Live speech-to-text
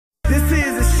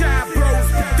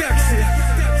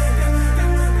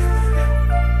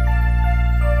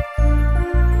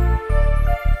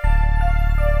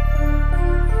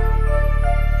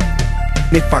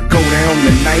If I go down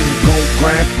tonight, who gon'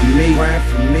 grind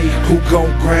for me? Who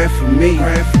gon' grind for me?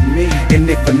 And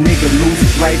if a nigga lose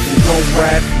his life, who gon'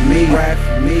 ride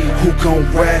for me? Who gon'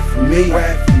 ride for me?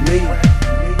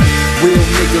 Real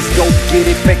niggas go get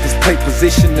it, fakers play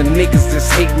position. The niggas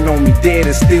that's hating on me dead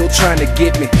and still trying to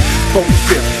get me.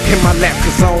 4-5 in my lap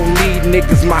cause I don't need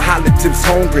niggas. My relatives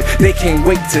hungry, they can't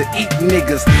wait to eat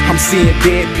niggas. I'm seeing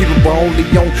dead people but only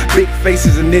on big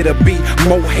faces, and it'll be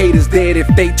more haters dead if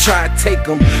they try to take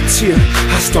them. Chill,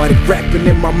 I started rapping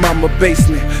in my mama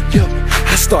basement. Yup,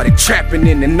 I started trapping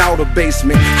in and out of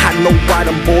basement. I know why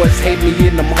them boys hate me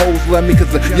and them hoes love me,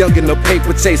 cause the young in the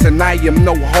paper chasing, I am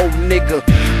no hoe nigga.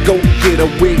 Go get a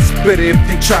wig splitter if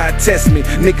they try to test me.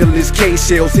 Nicholas K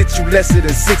shells hit you less than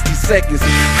 60 seconds.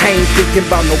 I ain't thinking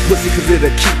about no pussy cause it'll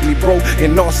keep me broke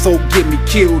and also get me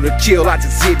killed or kill. I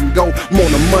just hit and go. I'm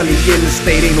on the money in the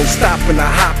state, ain't no stopping or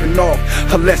hopping off,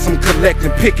 unless I'm collecting,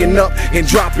 picking up and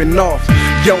dropping off.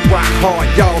 Yo, rock hard,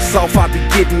 y'all soft, I be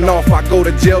getting off. I go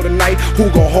to jail tonight, who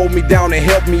gon' hold me down and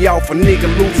help me out? If a nigga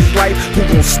lose his life, who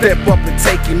gon' step up and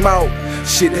take him out?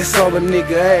 Shit, that's all a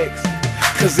nigga asks.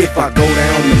 Cause if I go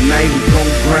down tonight, who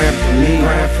gon' grind for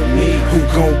me? Who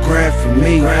gon' grind for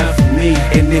me?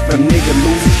 And if a nigga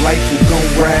lose his life, who gon'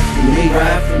 ride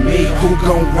for me? Who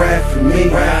gon' ride for me?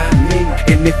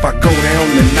 And if I go down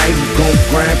tonight, who gon'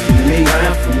 grind for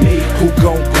me? Who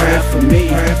gon' grind for me?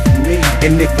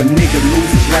 And if a nigga lose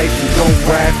his life, who gon'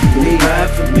 ride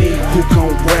for me? Who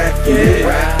gon' ride for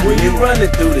me? When you running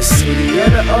through the city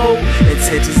of the O,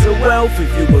 intentions of wealth. If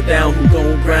you go down, who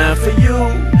gon' grind for you?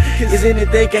 Cause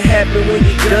anything can happen when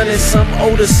you're gunning. Some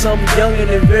older, some younger,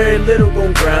 and very little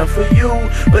gon' grind for you.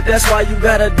 But that's why you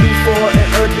gotta do for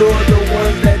and adore the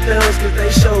ones that does, cause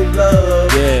they show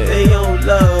love. They own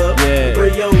love.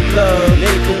 Bring your love,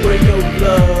 nigga, bring your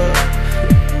love.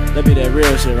 That be that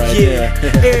real shit right there.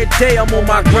 Every day I'm on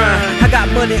my grind. I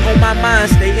got money on my mind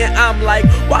stay, and I'm like,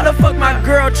 why the fuck my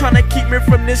girl tryna keep me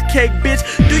from this cake, bitch?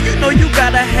 Do you know you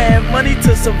gotta have money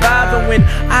to survive? And when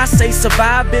I say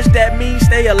survive, bitch, that means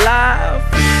stay alive.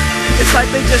 It's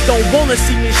like they just don't wanna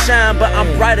see me shine, but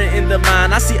I'm brighter in the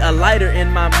mind. I see a lighter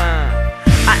in my mind.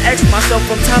 I ask myself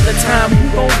from time to time,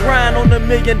 who gon' grind on $1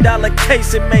 million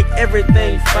case and make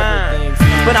everything fine?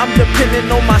 But I'm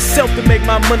depending on myself to make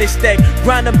my money stack.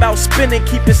 Grind about spending,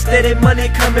 keep it steady, money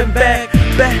coming back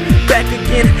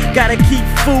again. Gotta keep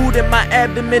food in my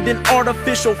abdomen, then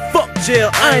artificial fuck jail.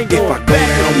 I ain't going back.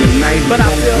 If I go down tonight, but I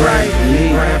feel like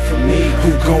grind for me.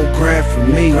 Who gon' grind for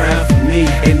me?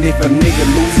 And if a nigga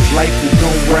lose his life, who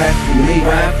gon' ride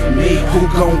for me? Who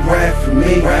gon' ride for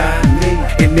me?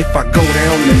 And if I go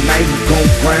down tonight, who gon'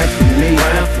 grind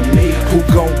for me? Who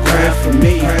gon' grind for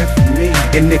me?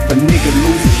 And if a nigga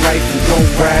lose his life, who gon'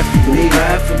 ride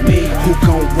for me? Who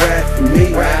gon' ride for me?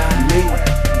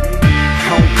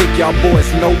 I don't think y'all boys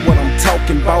know what I'm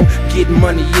talking about. Getting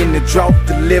money in the drought,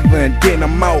 deliver, and then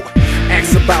I'm out.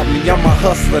 Ask about me, I'm a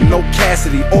hustler, no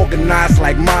Cassidy. Organized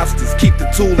like monsters, keep the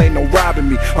tool, ain't no robbing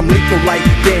me. I'm lethal like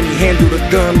Danny, handle the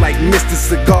gun like Mr.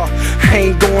 Cigar. I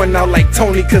ain't going out like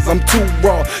Tony cause I'm too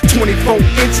raw. 24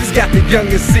 inches, got the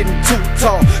youngest sitting too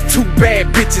tall. 2 bad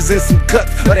bitches and some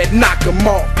cuts, or that knock 'em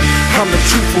off. I'm the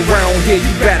truth around here,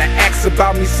 you better ask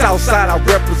about me. Southside I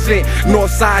represent,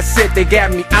 Northside said they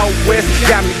got me out west.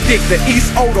 Got me thick, the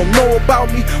East O don't know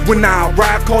about me. When I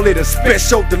arrive, call it a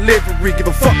special delivery. Give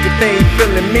a fuck if they ain't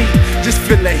feeling me. Just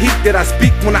feel the heat that I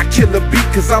speak when I kill a beat,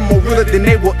 cause I'm more realer than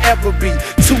they will ever be.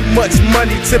 Too much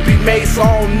money to be made, so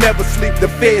I don't never sleep. The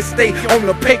feds stay on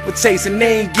the paper chase and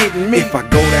they ain't getting me. If I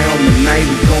go down tonight,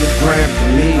 who gon' grind for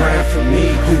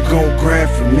me? Who gon' grind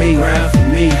for me?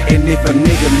 And if a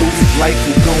nigga lose his life,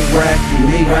 who gon' ride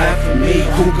for me?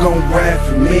 Who gon' ride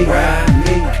for me?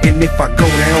 And if I go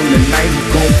down tonight, who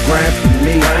gon' grind for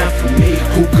me?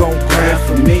 Who gon' grind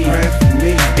for me?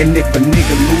 And if a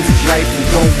nigga lose his life, who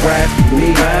gon' ride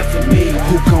for me?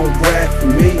 Who gon' ride for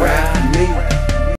me?